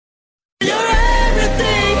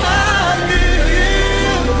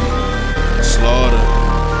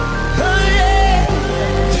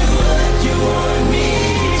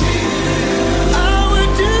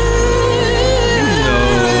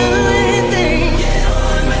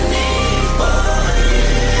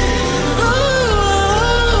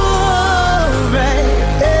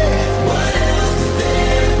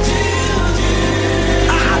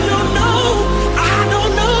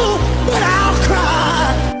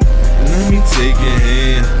shake your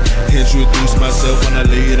hand. Introduce myself when I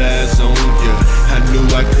laid eyes on ya. I knew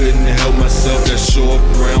I couldn't help myself, that short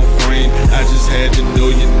brown frame. I just had to know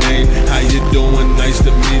your name. How you doing? Nice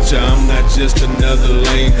to meet ya. I'm not just another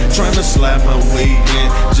lane, trying to slide my way in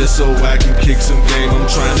just so I can kick some game. I'm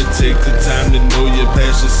trying to take the time to know your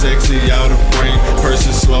passion, sexy, out of frame.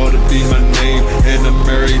 Person Slaw to be my name, and I'm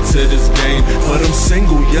married to this game. But I'm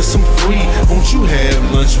single, yes I'm free. Won't you have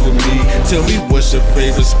lunch with me? Tell me what's your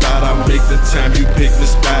favorite spot. I'll make the time, you pick the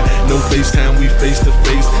spot. No FaceTime, we face to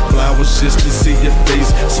face. Flowers just to see your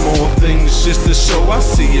face. Small things just to show I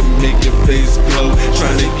see it, make your face glow.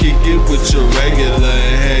 Trying to kick it with your regular,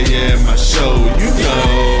 hey yeah, my show. You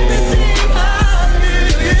know.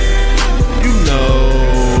 You know.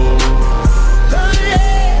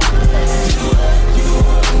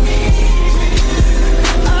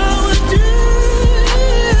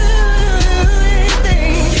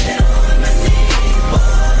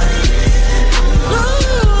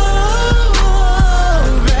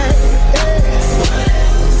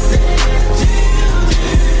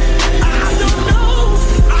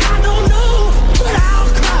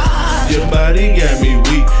 Body got me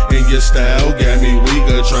weak, and your style got me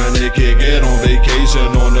weaker. Trying to kick it on vacation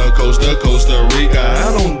on the coast of Costa Rica.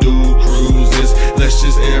 I don't do cruises, let's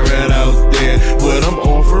just air it out there. What I'm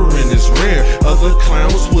offering is rare, other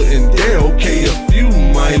clowns wouldn't dare. Okay, a few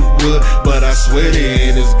might would, but I swear they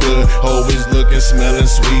ain't as good. Always looking, smelling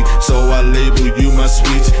sweet, so I label you my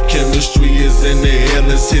sweets. Chemistry is in the air,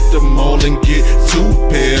 let's hit the mall and get 2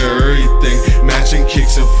 pair of everything. Matching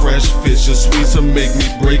kicks and fresh fits, your sweets will make me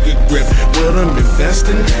break a grip. What I'm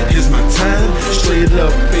investing is my time, straight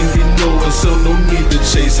up, and you know it, so no need to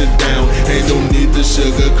chase it down. Ain't no need to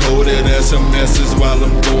sugarcoat it, SMS's while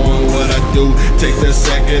I'm doing what I do. Take that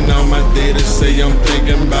second on my day to say I'm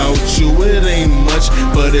thinking about you. It ain't much,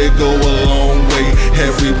 but it go a long way.